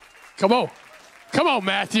Come on. Come on,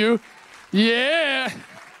 Matthew. Yeah.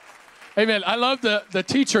 Amen. I love the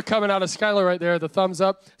teacher coming out of Skylar right there, the thumbs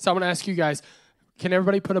up. So I'm going to ask you guys, can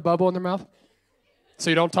everybody put a bubble in their mouth? So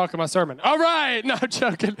you don't talk in my sermon. All right. No, I'm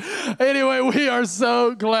joking. Anyway, we are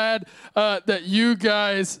so glad that you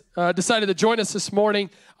guys decided to join us this morning.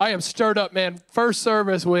 I am stirred up, man. First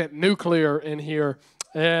service went nuclear in here,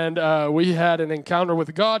 and we had an encounter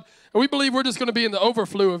with God. And we believe we're just going to be in the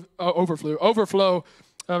overflow.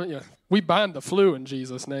 Yeah, we bind the flu in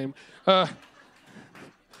Jesus' name. The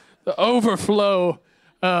overflow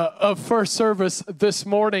of first service this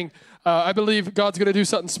morning. I believe God's going to do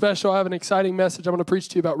something special. I have an exciting message I'm going to preach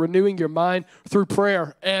to you about renewing your mind through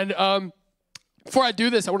prayer. And before I do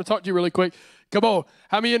this, I want to talk to you really quick. Come on.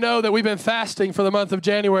 How many of you know that we've been fasting for the month of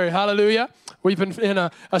January? Hallelujah. We've been in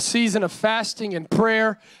a season of fasting and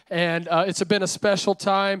prayer, and it's been a special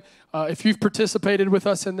time. If you've participated with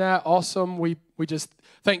us in that, awesome. We just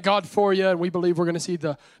thank God for you, and we believe we're going to see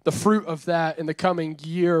the fruit of that in the coming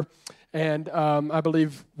year. And I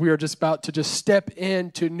believe we are just about to just step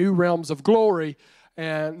into new realms of glory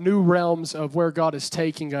and new realms of where God is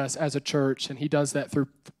taking us as a church. And he does that through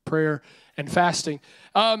prayer and fasting.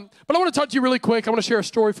 But I want to talk to you really quick. I want to share a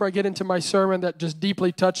story before I get into my sermon that just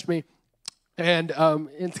deeply touched me. And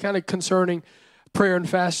it's kind of concerning prayer and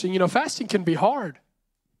fasting. You know, fasting can be hard.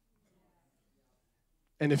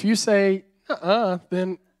 And if you say,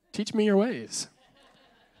 then teach me your ways.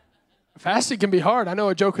 Fasting can be hard. I know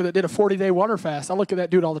a joker that did a 40-day water fast. I look at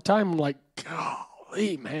that dude all the time. I'm like,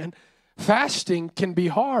 golly, man. Fasting can be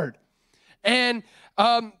hard. And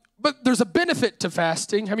but there's a benefit to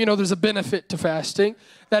fasting. How many know there's a benefit to fasting?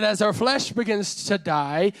 That as our flesh begins to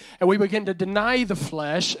die and we begin to deny the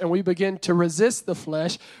flesh and we begin to resist the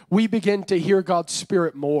flesh, we begin to hear God's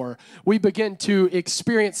Spirit more. We begin to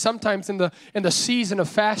experience sometimes in the season of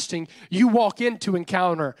fasting, you walk into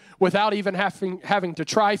encounter without even having to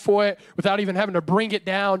try for it, without even having to bring it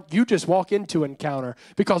down. You just walk into encounter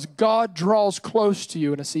because God draws close to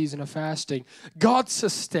you in a season of fasting. God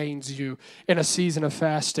sustains you in a season of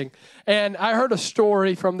fasting. And I heard a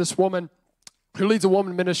story from this woman who leads a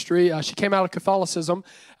woman ministry. She came out of Catholicism,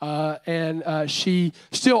 and she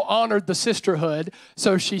still honored the sisterhood.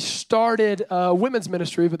 So she started women's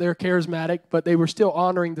ministry, but they're charismatic, but they were still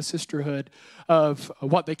honoring the sisterhood of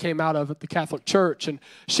what they came out of at the Catholic Church. And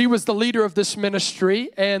she was the leader of this ministry,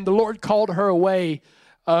 and the Lord called her away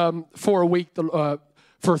for a week,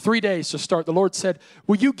 for 3 days to start. The Lord said,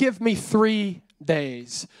 will you give me 3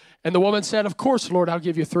 days? And the woman said, of course, Lord, I'll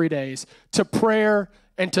give you 3 days to prayer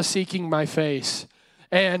and to seeking my face.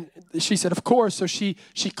 And she said, of course. So she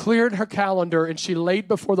cleared her calendar and she laid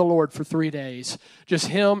before the Lord for 3 days. Just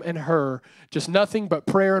him and her. Just nothing but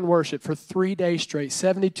prayer and worship for 3 days straight,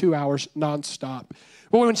 72 hours nonstop.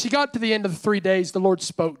 Well, when she got to the end of the 3 days, the Lord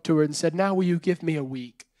spoke to her and said, now will you give me a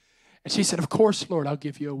week? And she said, of course, Lord, I'll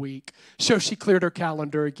give you a week. So she cleared her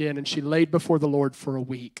calendar again and she laid before the Lord for a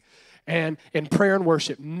week. And in prayer and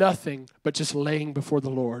worship, nothing but just laying before the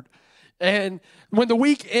Lord. And when the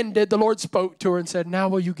week ended, the Lord spoke to her and said, now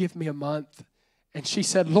will you give me a month? And she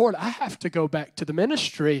said, Lord, I have to go back to the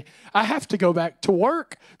ministry. I have to go back to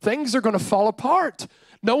work. Things are going to fall apart.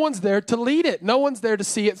 No one's there to lead it. No one's there to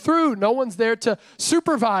see it through. No one's there to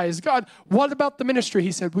supervise. God, what about the ministry?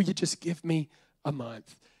 He said, will you just give me a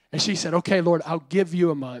month? And she said, okay, Lord, I'll give you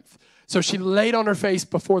a month. So she laid on her face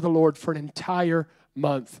before the Lord for an entire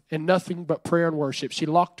month in nothing but prayer and worship. She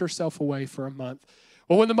locked herself away for a month.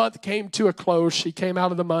 Well, when the month came to a close, she came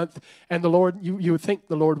out of the month, and the Lord, you would think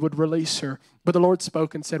the Lord would release her. But the Lord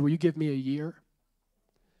spoke and said, will you give me a year?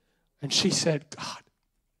 And she said, God.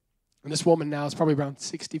 And this woman now is probably around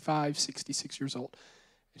 65, 66 years old.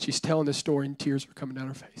 And she's telling this story, and tears are coming down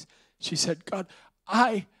her face. She said, God,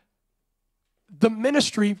 the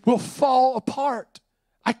ministry will fall apart.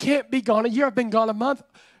 I can't be gone a year. I've been gone a month.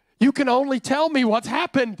 You can only tell me what's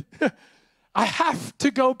happened. I have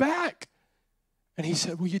to go back. And he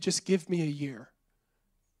said, will you just give me a year?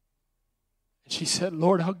 And she said,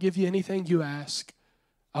 Lord, I'll give you anything you ask.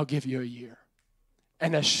 I'll give you a year.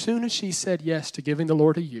 And as soon as she said yes to giving the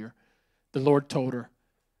Lord a year, the Lord told her,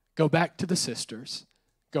 go back to the sisters.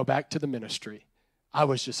 Go back to the ministry. I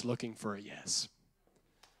was just looking for a yes.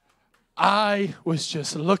 I was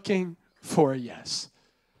just looking for a yes.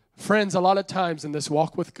 Friends, a lot of times in this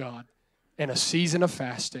walk with God, in a season of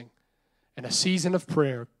fasting, in a season of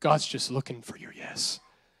prayer, God's just looking for your yes.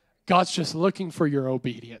 God's just looking for your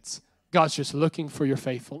obedience. God's just looking for your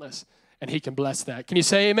faithfulness, and he can bless that. Can you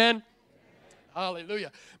say amen?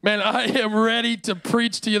 Hallelujah. Man, I am ready to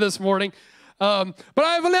preach to you this morning. But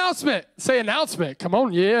I have an announcement. Say announcement. Come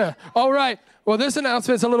on, yeah. All right. Well, this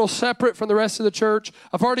announcement is a little separate from the rest of the church.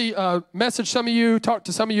 I've already messaged some of you, talked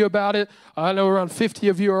to some of you about it. I know around 50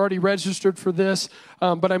 of you are already registered for this,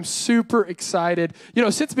 but I'm super excited. You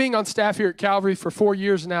know, since being on staff here at Calvary for 4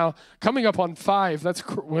 years now, coming up on 5, that's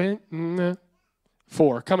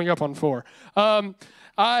 4, coming up on 4.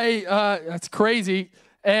 That's crazy.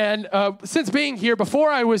 And since being here,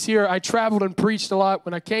 before I was here, I traveled and preached a lot.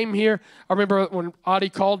 When I came here, I remember when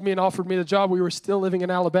Ottis called me and offered me the job, we were still living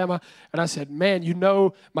in Alabama. And I said, man, you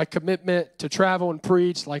know my commitment to travel and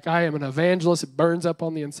preach, like I am an evangelist. It burns up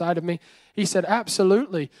on the inside of me. He said,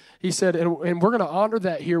 absolutely. He said, and we're going to honor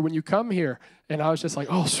that here when you come here. And I was just like,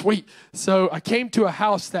 oh, sweet. So I came to a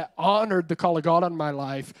house that honored the call of God on my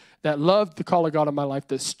life, that loved the call of God on my life,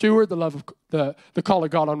 that stewarded the love of the call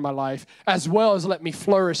of God on my life, as well as let me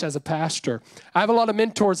flourish as a pastor. I have a lot of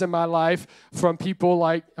mentors in my life from people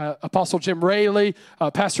like Apostle Jim Raley,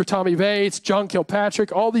 Pastor Tommy Bates, John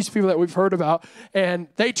Kilpatrick, all these people that we've heard about. And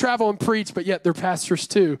they travel and preach, but yet they're pastors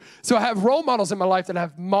too. So I have role models in my life that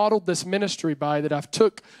I've modeled this ministry by, that I've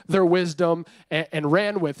took their wisdom and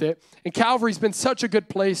ran with it. And Calvary's been such a good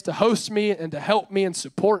place to host me and to help me and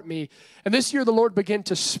support me. And this year, the Lord began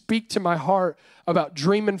to speak to my heart about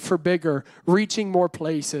dreaming for bigger, reaching more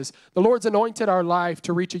places. The Lord's anointed our life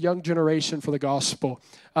to reach a young generation for the gospel.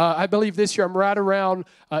 I believe this year I'm right around,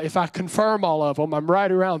 if I confirm all of them, I'm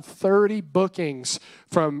right around 30 bookings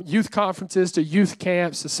from youth conferences to youth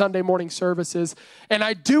camps to Sunday morning services. And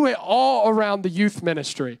I do it all around the youth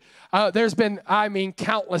ministry. There's been,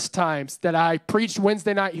 countless times that I preached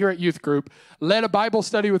Wednesday night here at youth group, led a Bible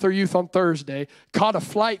study with our youth on Thursday, caught a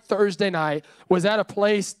flight Thursday night, was at a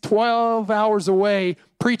place 12 hours away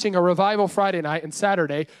preaching a revival Friday night and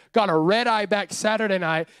Saturday, got a red eye back Saturday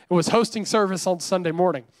night, and was hosting service on Sunday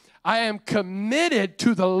morning. I am committed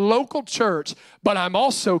to the local church, but I'm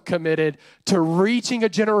also committed to reaching a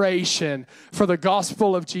generation for the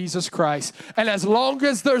gospel of Jesus Christ. And as long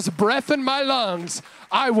as there's breath in my lungs,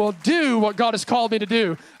 I will do what God has called me to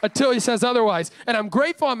do until he says otherwise. And I'm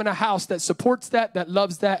grateful I'm in a house that supports that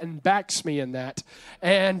loves that, and backs me in that.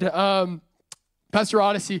 And Pastor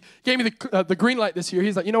Ottis gave me the green light this year.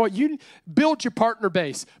 He's like, you know what? You build your partner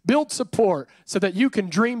base, build support so that you can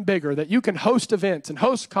dream bigger, that you can host events and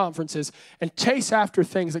host conferences and chase after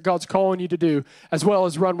things that God's calling you to do, as well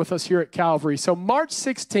as run with us here at Calvary. So March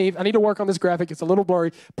 16th, I need to work on this graphic. It's a little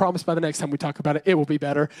blurry. Promise by the next time we talk about it, it will be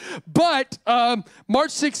better. But March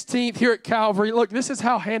 16th here at Calvary, look, this is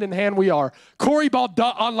how hand in hand we are.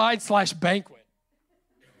 calvary.online/banquet.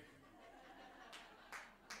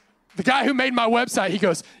 The guy who made my website, he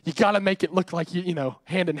goes, you got to make it look like, you know,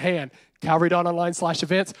 hand in hand.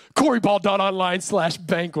 calvary.online/events,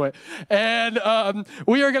 coryball.online/banquet. And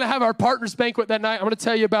we are going to have our partners banquet that night. I'm going to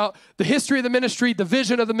tell you about the history of the ministry, the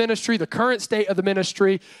vision of the ministry, the current state of the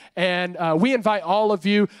ministry. And we invite all of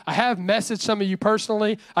you. I have messaged some of you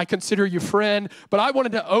personally. I consider you friend. But I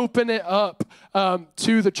wanted to open it up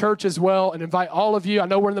to the church as well and invite all of you. I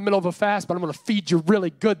know we're in the middle of a fast, but I'm going to feed you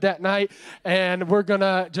really good that night. And we're going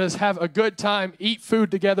to just have a good time, eat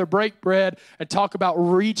food together, break bread, and talk about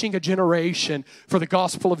reaching a generation for the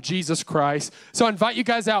gospel of Jesus Christ. So I invite you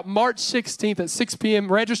guys out March 16th at 6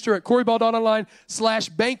 p.m. Register at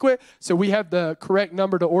coryball.online/banquet so we have the correct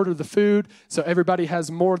number to order the food, so everybody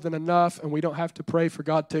has more than enough and we don't have to pray for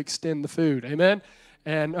God to extend the food. Amen?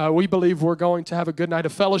 And we believe we're going to have a good night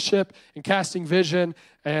of fellowship and casting vision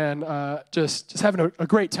and just having a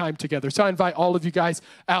great time together. So I invite all of you guys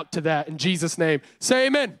out to that in Jesus' name. Say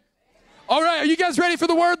amen. All right, are you guys ready for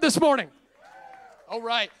the word this morning? All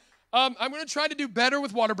right. I'm going to try to do better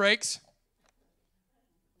with water breaks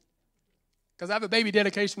because I have a baby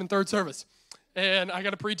dedication in third service, and I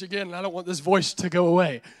got to preach again, and I don't want this voice to go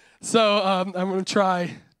away. So I'm going to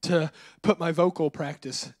try to put my vocal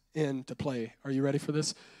practice into play. Are you ready for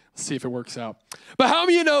this? Let's see if it works out. But how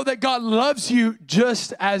many of you know that God loves you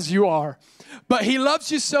just as you are, but he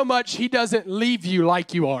loves you so much he doesn't leave you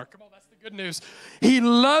like you are? Come on, that's the good news. He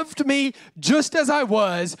loved me just as I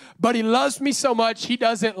was, but he loves me so much he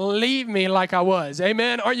doesn't leave me like I was.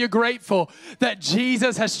 Amen? Are you grateful that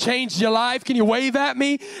Jesus has changed your life? Can you wave at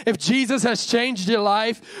me if Jesus has changed your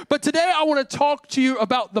life? But today I want to talk to you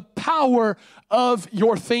about the power of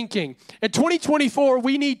your thinking. In 2024,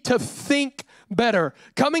 we need to think better.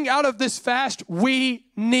 Coming out of this fast, we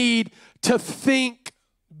need to think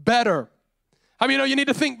better. How many know you need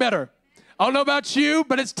to think better? I don't know about you,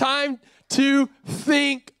 but it's time to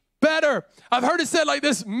think better. I've heard it said like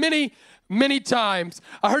this many times.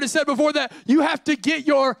 I heard it said before that you have to get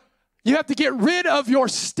rid of your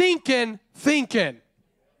stinking thinking.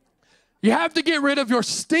 You have to get rid of your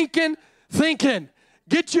stinking thinking.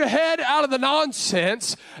 Get your head out of the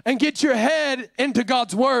nonsense and get your head into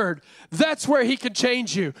God's word. That's where he can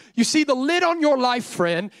change you. You see, the lid on your life,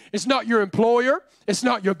 friend, is not your employer. It's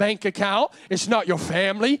not your bank account. It's not your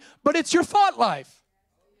family, but it's your thought life.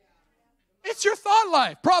 It's your thought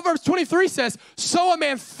life. Proverbs 23 says, so a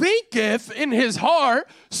man thinketh in his heart,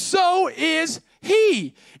 so is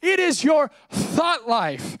he. It is your thought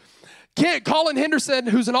life. Colin Henderson,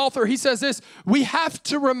 who's an author, he says this, we have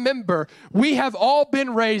to remember we have all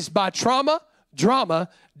been raised by trauma, drama,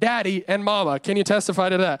 daddy, and mama. Can you testify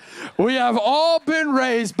to that? We have all been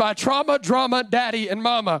raised by trauma, drama, daddy, and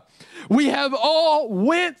mama. We have all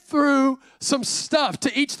went through some stuff,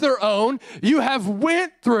 to each their own. You have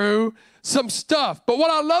went through some stuff. But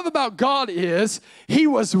what I love about God is he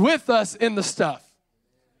was with us in the stuff.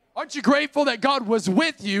 Aren't you grateful that God was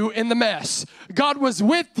with you in the mess? God was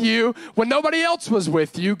with you when nobody else was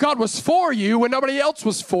with you. God was for you when nobody else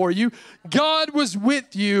was for you. God was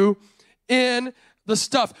with you in the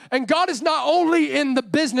stuff. And God is not only in the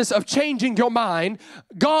business of changing your mind,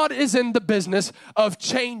 God is in the business of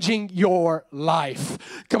changing your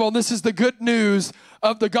life. Come on, this is the good news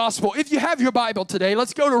of the gospel. If you have your Bible today,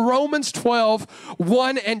 let's go to Romans 12,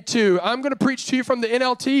 1 and 2. I'm going to preach to you from the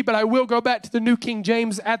NLT, but I will go back to the New King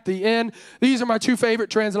James at the end. These are my two favorite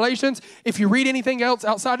translations. If you read anything else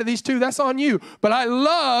outside of these two, that's on you. But I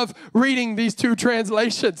love reading these two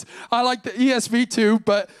translations. I like the ESV too,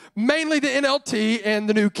 but mainly the NLT and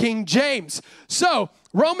the New King James. So,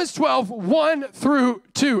 Romans 12, 1 through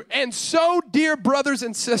 2. And so, dear brothers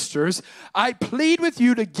and sisters, I plead with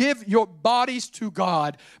you to give your bodies to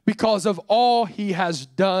God because of all he has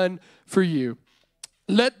done for you.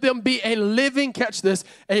 Let them be a living, catch this,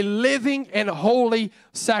 a living and holy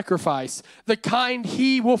sacrifice. The kind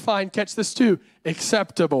he will find, catch this too,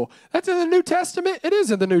 acceptable. That's in the New Testament. It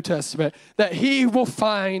is in the New Testament that he will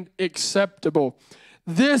find acceptable.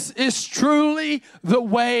 This is truly the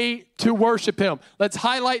way to worship him. Let's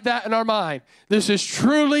highlight that in our mind. This is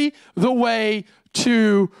truly the way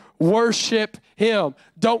to worship him.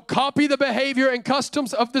 Don't copy the behavior and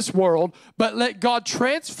customs of this world, but let God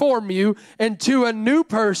transform you into a new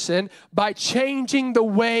person by changing the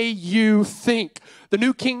way you think. The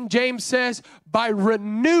New King James says, by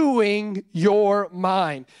renewing your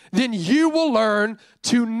mind. Then you will learn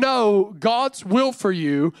to know God's will for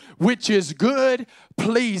you, which is good,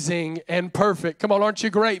 pleasing, and perfect. Come on, aren't you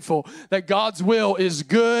grateful that God's will is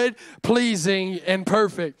good, pleasing, and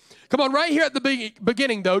perfect? Come on, right here at the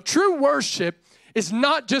beginning, though, true worship is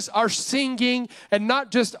not just our singing and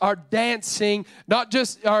not just our dancing, not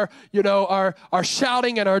just our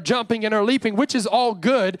shouting and our jumping and our leaping, which is all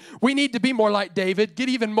good. We need to be more like David, get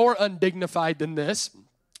even more undignified than this.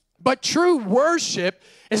 But true worship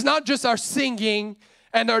is not just our singing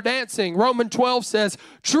and our dancing. Romans 12 says,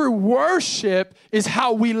 true worship is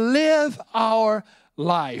how we live our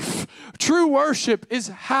life. True worship is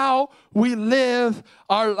how we live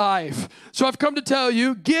our life. So I've come to tell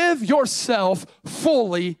you, give yourself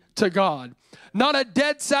fully to God. Not a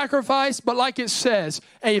dead sacrifice, but like it says,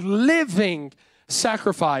 a living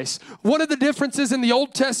sacrifice. One of the differences in the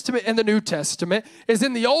Old Testament and the New Testament is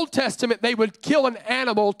in the Old Testament, they would kill an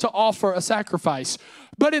animal to offer a sacrifice.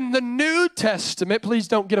 But in the New Testament, please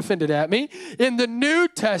don't get offended at me. In the New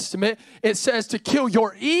Testament, it says to kill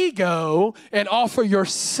your ego and offer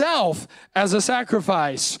yourself as a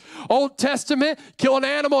sacrifice. Old Testament, kill an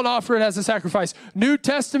animal and offer it as a sacrifice. New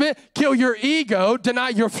Testament, kill your ego, deny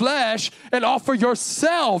your flesh, and offer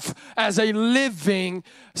yourself as a living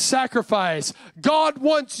sacrifice. God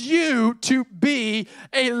wants you to be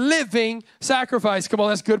a living sacrifice. Come on,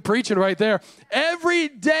 that's good preaching right there. Every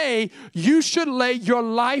day you should lay your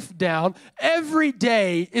life down. Every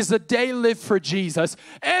day is a day lived for Jesus.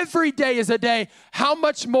 Every day is a day, how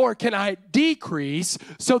much more can I decrease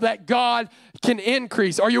so that God can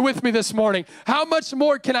increase? Are you with me this morning? How much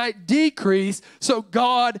more can I decrease so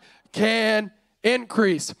God can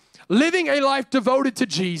increase? Living a life devoted to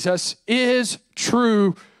Jesus is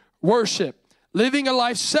true worship. Living a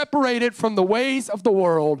life separated from the ways of the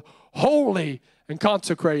world, holy and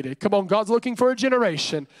consecrated. Come on, God's looking for a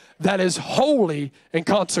generation that is holy and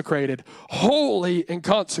consecrated. Holy and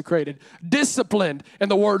consecrated. Disciplined in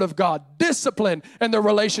the Word of God. Disciplined in their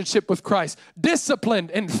relationship with Christ.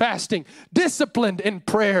 Disciplined in fasting. Disciplined in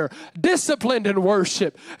prayer. Disciplined in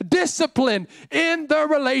worship. Disciplined in their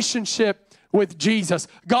relationship with Jesus.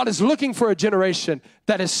 God is looking for a generation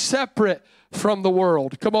that is separate from the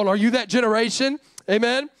world. Come on, are you that generation?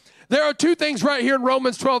 Amen. There are two things right here in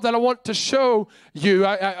Romans 12 that I want to show you.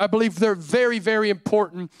 I believe they're very, very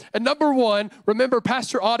important. And number one, remember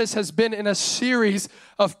Pastor Ottis has been in a series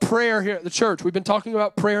of prayer here at the church. We've been talking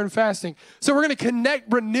about prayer and fasting. So we're going to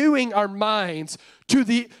connect renewing our minds to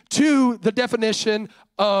the definition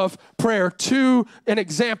of prayer, to an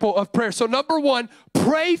example of prayer. So number one,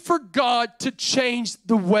 pray for God to change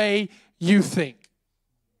the way you think.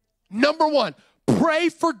 Number one, pray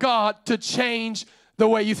for God to change the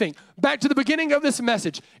way you think. Back to the beginning of this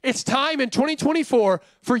message. It's time in 2024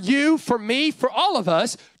 for you, for me, for all of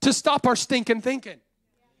us to stop our stinking thinking.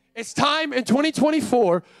 It's time in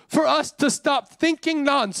 2024 for us to stop thinking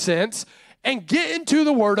nonsense and get into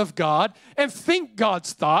the Word of God and think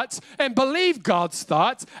God's thoughts and believe God's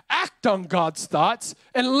thoughts, act on God's thoughts,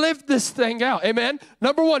 and live this thing out. Amen?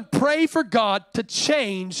 Number one, pray for God to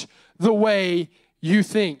change the way you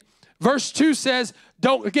think. Verse 2 says,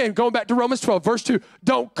 going back to Romans 12, verse 2,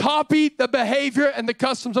 don't copy the behavior and the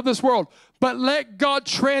customs of this world, but let God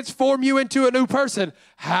transform you into a new person.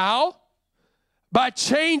 How? By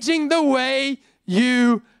changing the way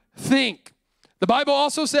you think. The Bible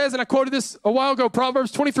also says, and I quoted this a while ago,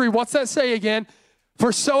 Proverbs 23, what's that say again?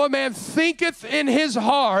 For so a man thinketh in his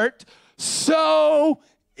heart, so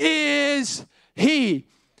is he.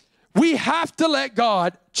 We have to let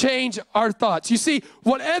God change our thoughts. You see,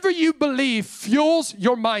 whatever you believe fuels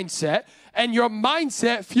your mindset, and your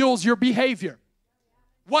mindset fuels your behavior.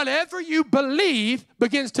 Whatever you believe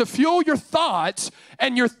begins to fuel your thoughts,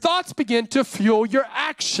 and your thoughts begin to fuel your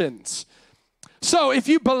actions. So if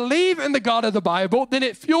you believe in the God of the Bible, then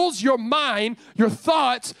it fuels your mind, your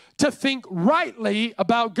thoughts, to think rightly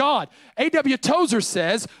about God. A.W. Tozer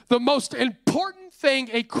says, the most important thing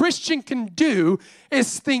a Christian can do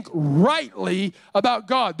is think rightly about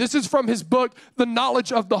God. This is from his book, The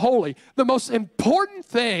Knowledge of the Holy. The most important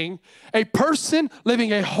thing a person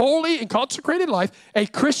living a holy and consecrated life, a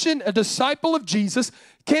Christian, a disciple of Jesus,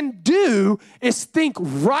 can do is think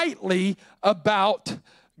rightly about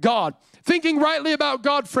God. Thinking rightly about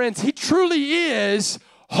God, friends, he truly is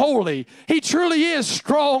holy. He truly is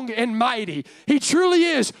strong and mighty. He truly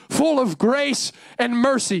is full of grace and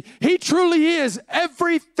mercy. He truly is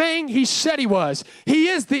everything he said he was. He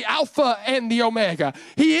is the Alpha and the Omega.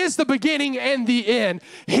 He is the beginning and the end.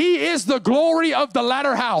 He is the glory of the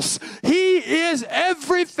latter house. He is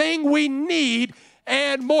everything we need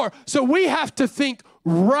and more. So we have to think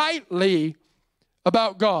rightly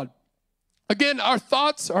about God. Again, our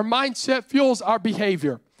thoughts, our mindset fuels our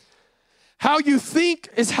behavior. How you think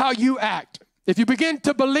is how you act. If you begin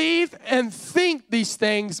to believe and think these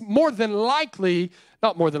things, not more than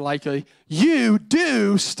likely, you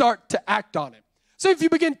do start to act on it. So if you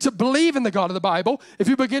begin to believe in the God of the Bible, if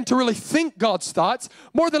you begin to really think God's thoughts,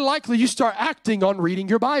 more than likely you start acting on reading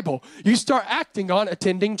your Bible. You start acting on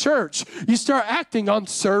attending church. You start acting on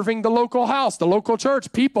serving the local house, the local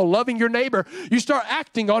church, people, loving your neighbor. You start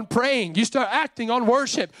acting on praying. You start acting on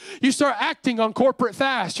worship. You start acting on corporate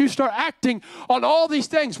fast. You start acting on all these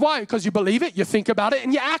things. Why? Because you believe it, you think about it,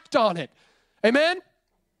 and you act on it. Amen?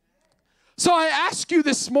 So I ask you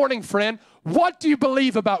this morning, friend, what do you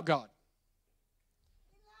believe about God?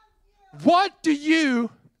 What do you,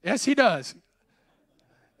 yes, he does.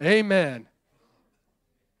 Amen.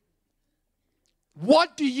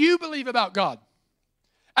 What do you believe about God?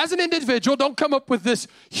 As an individual, don't come up with this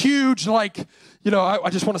huge, I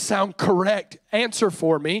just want to sound correct answer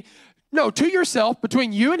for me. No, to yourself,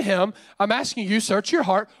 between you and him, I'm asking you, search your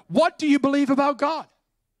heart. What do you believe about God?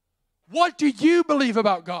 What do you believe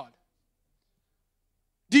about God?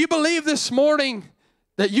 Do you believe this morning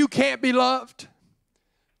that you can't be loved?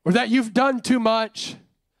 Or that you've done too much,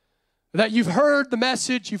 that you've heard the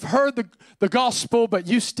message, you've heard the gospel, but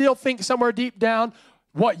you still think somewhere deep down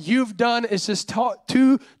what you've done is just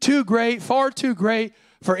too great, far too great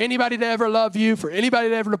for anybody to ever love you, for anybody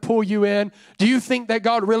to ever to pull you in? Do you think that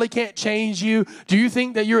God really can't change you? Do you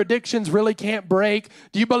think that your addictions really can't break?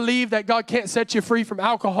 Do you believe that God can't set you free from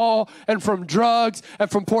alcohol and from drugs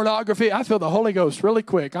and from pornography? I feel the Holy Ghost really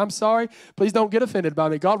quick. I'm sorry. Please don't get offended by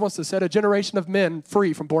me. God wants to set a generation of men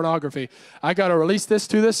free from pornography. I got to release this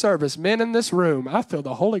to this service. Men in this room, I feel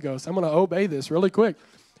the Holy Ghost. I'm going to obey this really quick.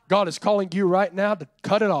 God is calling you right now to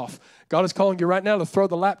cut it off. God is calling you right now to throw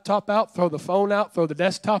the laptop out, throw the phone out, throw the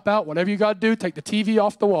desktop out, whatever you got to do. Take the TV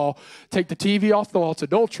off the wall. Take the TV off the wall. It's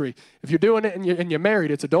adultery. If you're doing it and you're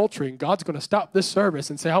married, it's adultery. And God's going to stop this service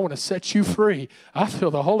and say, I want to set you free. I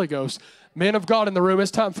feel the Holy Ghost. Men of God in the room, it's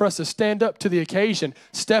time for us to stand up to the occasion,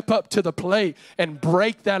 step up to the plate, and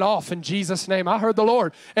break that off in Jesus' name. I heard the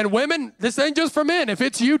Lord. And women, this ain't just for men. If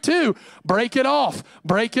it's you too, break it off.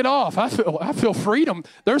 Break it off. I feel freedom.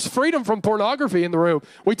 There's freedom from pornography in the room.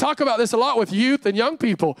 We talk about this a lot with youth and young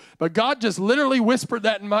people, but God just literally whispered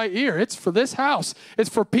that in my ear. It's for this house. It's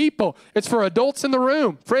for people. It's for adults in the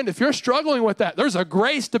room. Friend, if you're struggling with that, there's a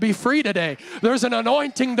grace to be free today. There's an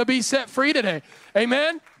anointing to be set free today.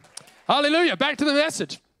 Amen? Hallelujah. Back to the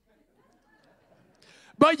message.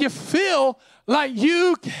 But you feel like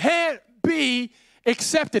you can't be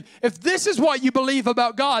accepted. If this is what you believe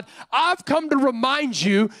about God, I've come to remind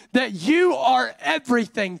you that you are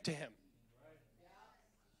everything to Him.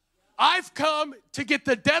 I've come to get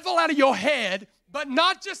the devil out of your head, but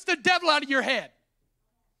not just the devil out of your head.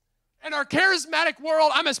 In our charismatic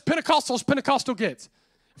world, I'm as Pentecostal as Pentecostal gets.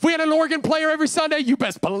 If we had an organ player every Sunday, you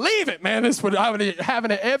best believe it, man. I would be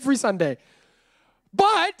having it every Sunday.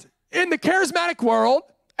 But in the charismatic world,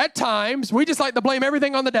 at times, we just like to blame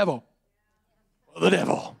everything on the devil. The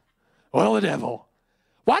devil. Well, the devil.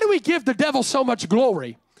 Why do we give the devil so much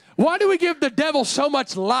glory? Why do we give the devil so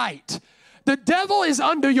much light? The devil is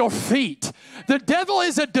under your feet. The devil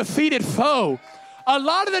is a defeated foe. A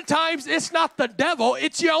lot of the times, it's not the devil,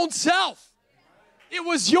 it's your own self. It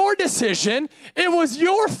was your decision. It was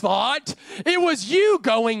your thought. It was you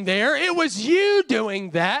going there. It was you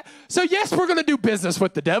doing that. So yes, we're going to do business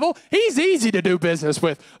with the devil. He's easy to do business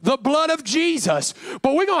with. The blood of Jesus.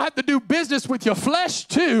 But we're going to have to do business with your flesh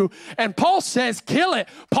too. And Paul says, kill it.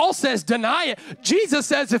 Paul says, deny it. Jesus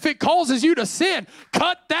says, if it causes you to sin,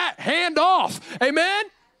 cut that hand off. Amen?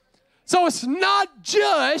 So it's not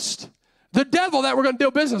just the devil that we're going to do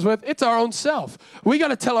business with, it's our own self. We got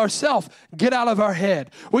to tell ourselves, get out of our head.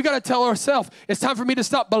 We got to tell ourselves, it's time for me to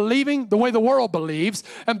stop believing the way the world believes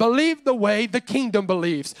and believe the way the kingdom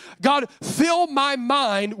believes. God, fill my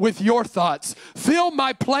mind with your thoughts. Fill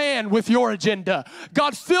my plan with your agenda.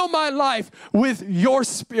 God, fill my life with your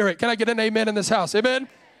spirit. Can I get an amen in this house? Amen?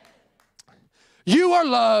 You are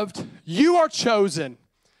loved. You are chosen.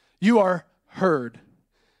 You are heard.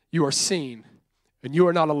 You are seen. And you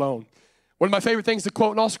are not alone. One of my favorite things to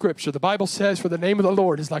quote in all Scripture, the Bible says, for the name of the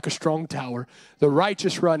Lord is like a strong tower. The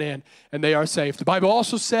righteous run in, and they are safe. The Bible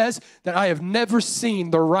also says that I have never seen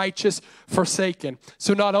the righteous forsaken.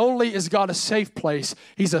 So not only is God a safe place,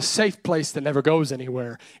 He's a safe place that never goes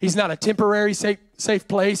anywhere. He's not a temporary safe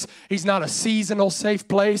place. He's not a seasonal safe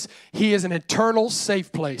place. He is an eternal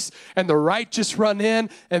safe place. And the righteous run in,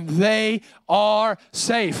 and they are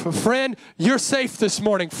safe. Friend, you're safe this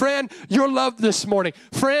morning. Friend, you're loved this morning.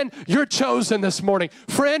 Friend, you're chosen this morning.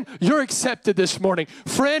 Friend, you're accepted this morning.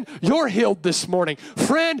 Friend, you're healed this morning.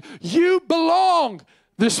 Friend, you belong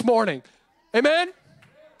this morning. Amen?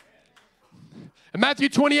 And Matthew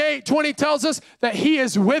 28:20 tells us that He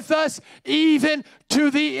is with us even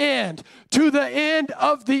to the end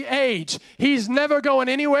of the age. He's never going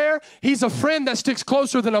anywhere. He's a friend that sticks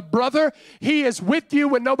closer than a brother. He is with you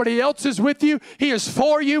when nobody else is with you. He is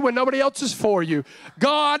for you when nobody else is for you.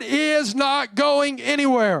 God is not going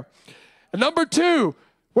anywhere. And number 2,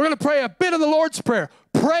 we're going to pray a bit of the Lord's Prayer.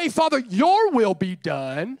 Pray, Father, your will be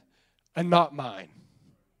done and not mine.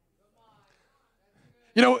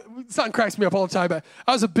 You know, something cracks me up all the time. But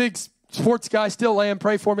I was a big sports guy, still am.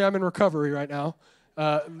 Pray for me. I'm in recovery right now.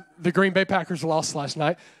 The Green Bay Packers lost last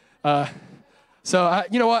night. So,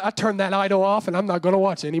 you know what? I turned that idol off, and I'm not going to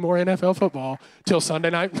watch any more NFL football till Sunday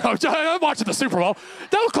night. No, I'm watching the Super Bowl.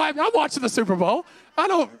 Don't clap. I'm watching the Super Bowl. I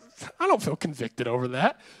don't feel convicted over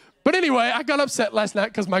that. But anyway, I got upset last night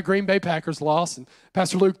because my Green Bay Packers lost, and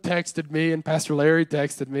Pastor Luke texted me, and Pastor Larry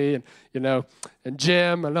texted me, and and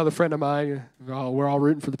Jim, another friend of mine. We're all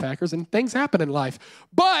rooting for the Packers, and things happen in life.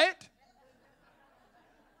 But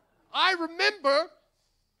I remember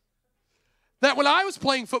that when I was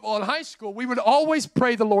playing football in high school, we would always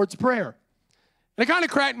pray the Lord's Prayer. And it kind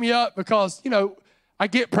of cracked me up because, I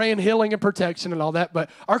get praying healing and protection and all that,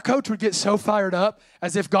 but our coach would get so fired up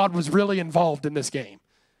as if God was really involved in this game.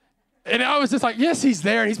 And I was just like, yes, He's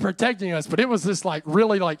there and He's protecting us, but it was just like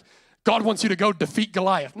really like God wants you to go defeat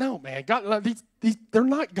Goliath. No, man, God, they're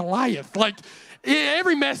not Goliath. Like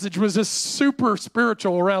every message was just super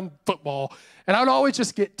spiritual around football, and I would always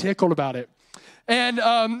just get tickled about it. And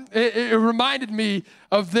it reminded me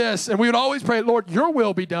of this, and we would always pray, Lord, your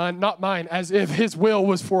will be done, not mine, as if His will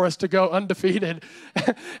was for us to go undefeated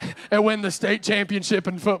and win the state championship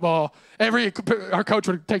in football. Our coach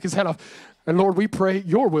would take his hat off. And Lord, we pray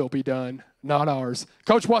your will be done, not ours.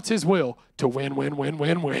 Coach, what's His will? To win, win, win,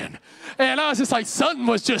 win, win. And I was just like, something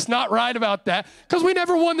was just not right about that because we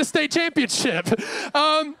never won the state championship.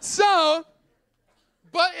 So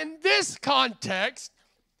But in this context,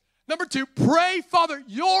 number 2, pray, Father,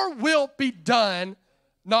 your will be done,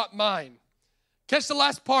 not mine. Catch the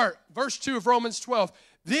last part, verse 2 of Romans 12.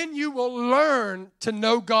 Then you will learn to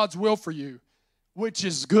know God's will for you, which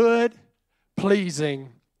is good, pleasing,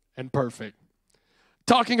 and perfect.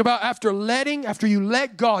 Talking about after you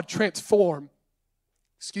let God transform,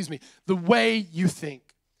 the way you think.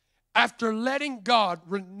 After letting God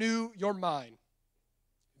renew your mind,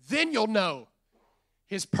 then you'll know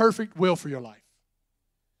His perfect will for your life.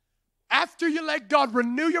 After you let God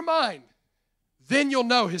renew your mind, then you'll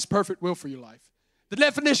know His perfect will for your life. The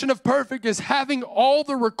definition of perfect is having all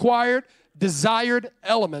the required, desired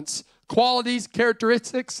elements, qualities,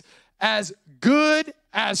 characteristics as good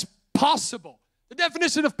as possible. The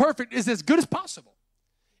definition of perfect is as good as possible.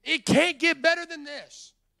 It can't get better than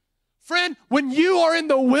this. Friend, when you are in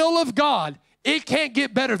the will of God, it can't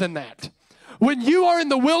get better than that. When you are in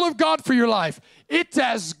the will of God for your life, it's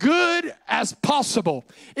as good as possible.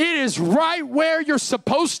 It is right where you're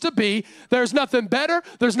supposed to be. There's nothing better.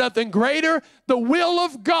 There's nothing greater. The will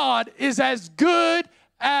of God is as good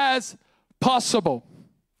as possible.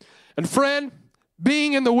 And friend,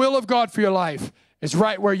 being in the will of God for your life is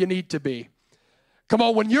right where you need to be. Come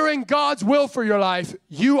on, when you're in God's will for your life,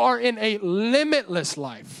 you are in a limitless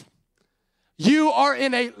life. You are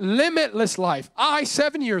in a limitless life.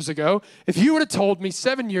 7 years ago, if you would have told me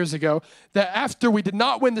 7 years ago that after we did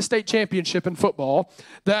not win the state championship in football,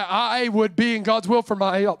 that I would be in God's will for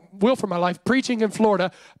my life, preaching in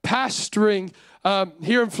Florida, pastoring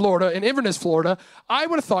here in Florida, in Inverness, Florida, I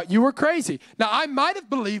would have thought you were crazy. Now, I might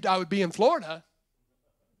have believed I would be in Florida,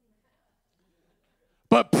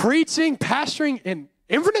 but preaching, pastoring in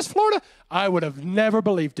Inverness, Florida, I would have never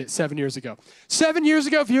believed it 7 years ago. 7 years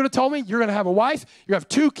ago, if you would have told me you're going to have a wife, you have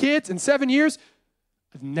 2 kids in 7 years,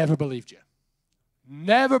 I've never believed you.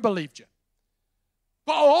 Never believed you.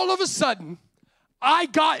 But all of a sudden, I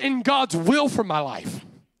got in God's will for my life.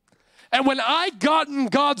 And when I got in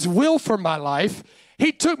God's will for my life,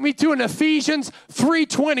 He took me to an Ephesians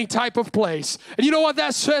 3:20 type of place. And you know what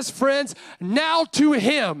that says, friends? Now to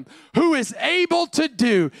Him who is able to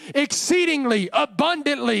do exceedingly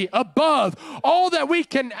abundantly above all that we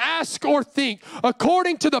can ask or think,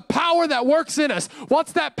 according to the power that works in us.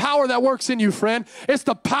 What's that power that works in you, friend? It's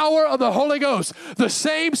the power of the Holy Ghost. The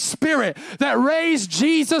same Spirit that raised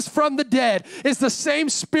Jesus from the dead is the same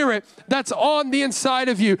Spirit that's on the inside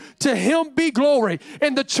of you. To Him be glory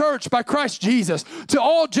in the church by Christ Jesus, to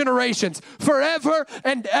all generations, forever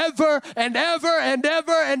and ever and ever and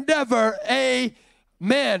ever and ever.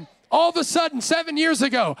 Amen. All of a sudden, 7 years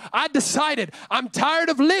ago, I decided I'm tired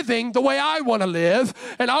of living the way I want to live,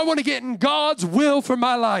 and I want to get in God's will for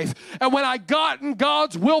my life. And when I got in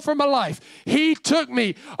God's will for my life, He took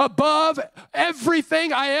me above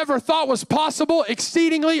everything I ever thought was possible,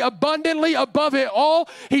 exceedingly abundantly above it all.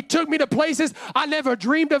 He took me to places I never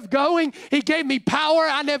dreamed of going. He gave me power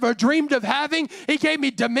I never dreamed of having. He gave me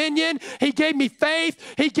dominion. He gave me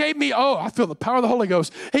faith. He gave me, I feel the power of the Holy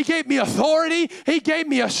Ghost. He gave me authority. He gave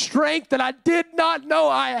me a strength that I did not know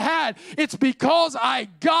I had. It's because I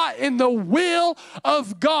got in the will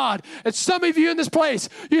of God. And some of you in this place,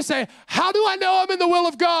 you say, how do I know I'm in the will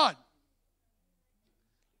of God?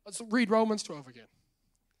 Let's read Romans 12 again.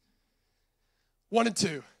 1 and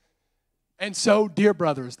 2. And so, dear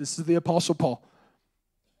brothers, this is the Apostle Paul.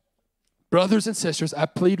 Brothers and sisters, I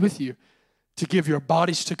plead with you to give your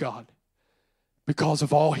bodies to God because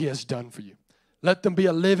of all He has done for you. Let them be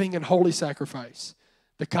a living and holy sacrifice,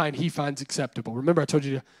 the kind He finds acceptable. Remember, I told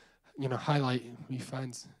you to, highlight He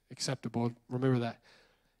finds acceptable. Remember that.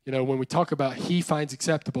 When we talk about He finds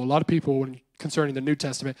acceptable, a lot of people, when concerning the New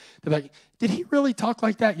Testament, they're like, did He really talk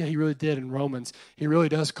like that? Yeah, He really did in Romans. He really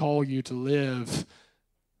does call you to live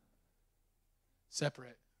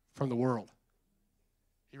separate from the world.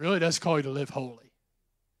 He really does call you to live holy.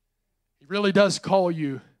 He really does call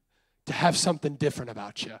you to have something different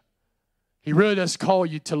about you. He really does call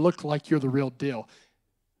you to look like you're the real deal.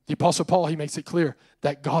 The Apostle Paul, he makes it clear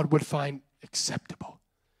that God would find acceptable.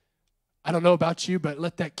 I don't know about you, but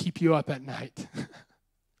let that keep you up at night.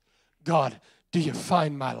 God, do you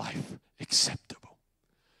find my life acceptable?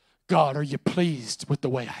 God, are you pleased with the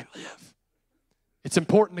way I live? It's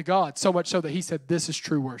important to God, so much so that He said this is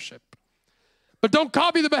true worship. But don't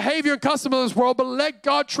copy the behavior and custom of this world, but let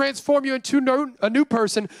God transform you into a new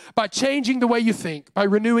person by changing the way you think, by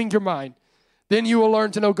renewing your mind. Then you will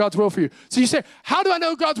learn to know God's will for you. So you say, how do I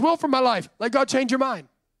know God's will for my life? Let God change your mind.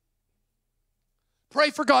 Pray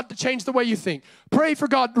for God to change the way you think. Pray for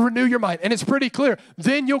God to renew your mind. And it's pretty clear.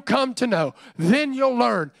 Then you'll come to know. Then you'll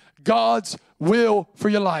learn God's will for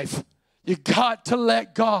your life. You got to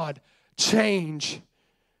let God change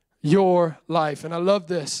your life. And I love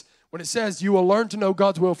this when it says you will learn to know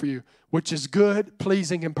God's will for you, which is good,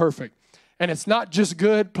 pleasing, and perfect. And it's not just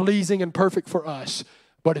good, pleasing, and perfect for us,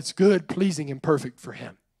 but it's good, pleasing, and perfect for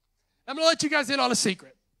him. I'm going to let you guys in on a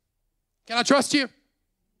secret. Can I trust you?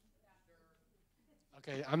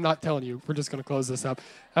 Okay, I'm not telling you. We're just going to close this up.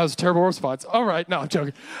 That was a terrible response. All right, no, I'm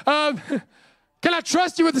joking. Can I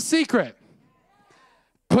trust you with a secret?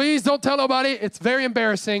 Please don't tell nobody. It's very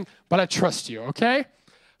embarrassing, but I trust you, okay?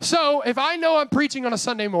 So if I know I'm preaching on a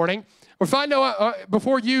Sunday morning, or if I know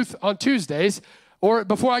before youth on Tuesdays, or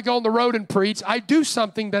before I go on the road and preach, I do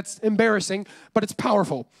something that's embarrassing, but it's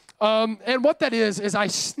powerful. And what that is I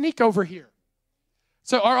sneak over here.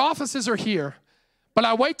 So our offices are here, but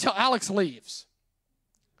I wait till Alex leaves.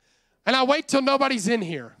 And I wait till nobody's in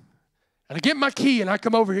here. And I get my key, and I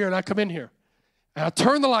come over here, and I come in here. And I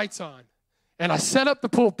turn the lights on, and I set up the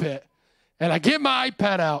pulpit, and I get my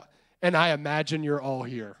iPad out, and I imagine you're all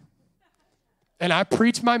here. And I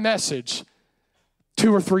preach my message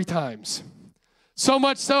 2 or 3 times. So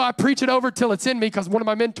much so, I preach it over till it's in me, because one of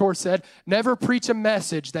my mentors said, never preach a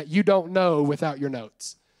message that you don't know without your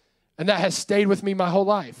notes. And that has stayed with me my whole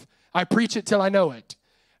life. I preach it till I know it.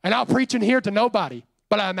 And I'll preach in here to nobody,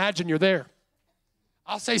 but I imagine you're there.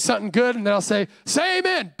 I'll say something good, and then I'll say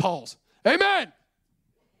amen, pause. Amen.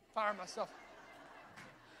 Fire myself.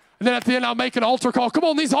 And then at the end, I'll make an altar call. Come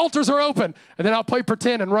on, these altars are open. And then I'll play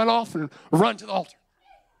pretend and run off and run to the altar.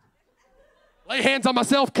 Lay hands on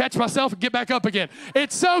myself, catch myself, and get back up again.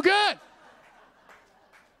 It's so good.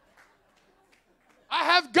 I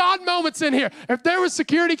have God moments in here. If there was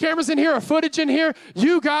security cameras in here or footage in here,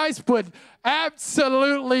 you guys would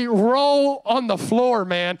absolutely roll on the floor,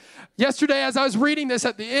 man. Yesterday, as I was reading this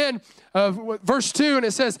at the end of verse 2, and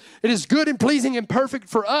it says, it is good and pleasing and perfect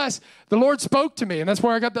for us, the Lord spoke to me, and that's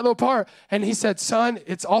where I got that little part. And he said, son,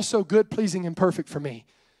 it's also good, pleasing, and perfect for me,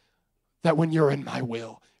 that when you're in my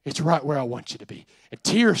will, it's right where I want you to be. And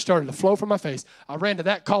tears started to flow from my face. I ran to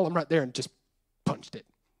that column right there and just punched it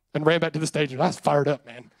and ran back to the stage, and I was fired up,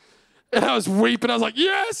 man. And I was weeping. I was like,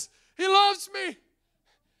 yes, he loves me.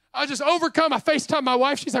 I was just overcome. I FaceTimed my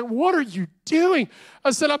wife. She's like, what are you doing?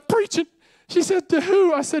 I said, I'm preaching. She said, to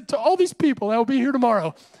who? I said, to all these people that will be here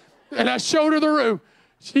tomorrow. And I showed her the room.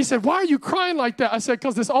 She said, why are you crying like that? I said,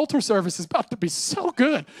 because this altar service is about to be so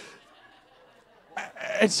good.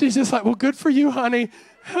 And she's just like, well, good for you, honey.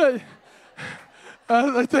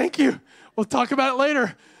 Thank you. We'll talk about it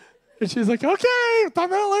later. And she's like, okay, we'll talk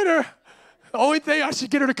about it later. The only thing, I should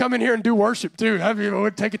get her to come in here and do worship too. I mean, it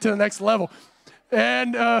would take it to the next level.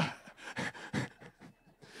 And, but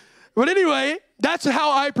anyway, that's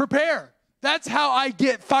how I prepare. That's how I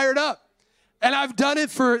get fired up. And I've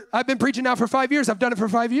been preaching now for 5 years. I've done it for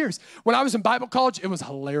 5 years. When I was in Bible college, it was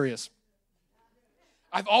hilarious.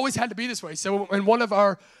 I've always had to be this way. So in one of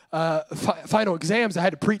our final exams, I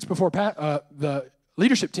had to preach before the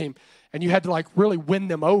leadership team. And you had to like really win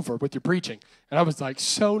them over with your preaching. And I was like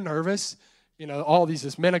so nervous. You know, all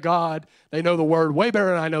these men of God, they know the word way better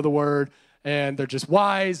than I know the word. And they're just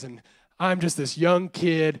wise. And I'm just this young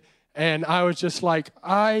kid. And I was just like,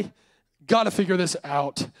 I got to figure this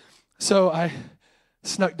out. So I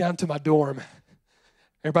snuck down to my dorm.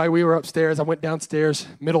 Everybody, we were upstairs. I went downstairs,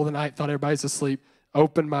 middle of the night, thought everybody's asleep,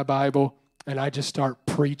 opened my Bible, and I just start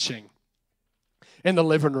preaching in the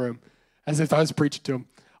living room as if I was preaching to them.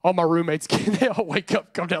 All my roommates, they all wake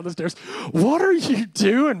up, come down the stairs. What are you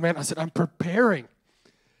doing, man? I said, I'm preparing.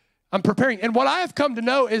 I'm preparing. And what I have come to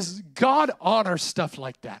know is God honors stuff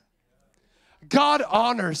like that. God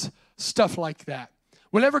honors stuff like that.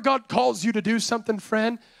 Whenever God calls you to do something,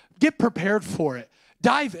 friend, get prepared for it.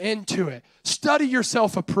 Dive into it. Study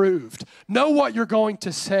yourself approved. Know what you're going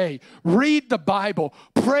to say. Read the Bible.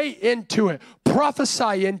 Pray into it.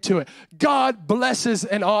 Prophesy into it. God blesses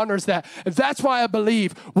and honors that. And that's why I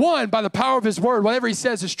believe, one, by the power of his word, whatever he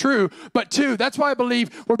says is true. But two, that's why I believe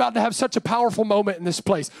we're about to have such a powerful moment in this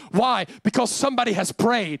place. Why? Because somebody has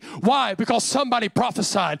prayed. Why? Because somebody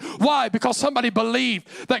prophesied. Why? Because somebody believed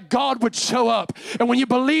that God would show up. And when you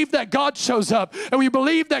believe that God shows up, and when you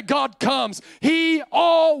believe that God comes, he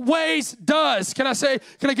always does. Can I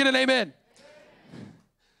get an amen?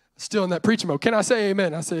 Still in that preaching mode. Can I say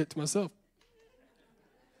amen? I say it to myself.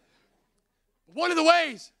 One of the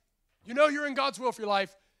ways you know you're in God's will for your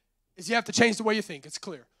life is you have to change the way you think. It's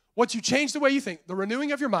clear. Once you change the way you think, the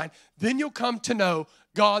renewing of your mind, then you'll come to know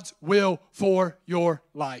God's will for your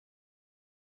life.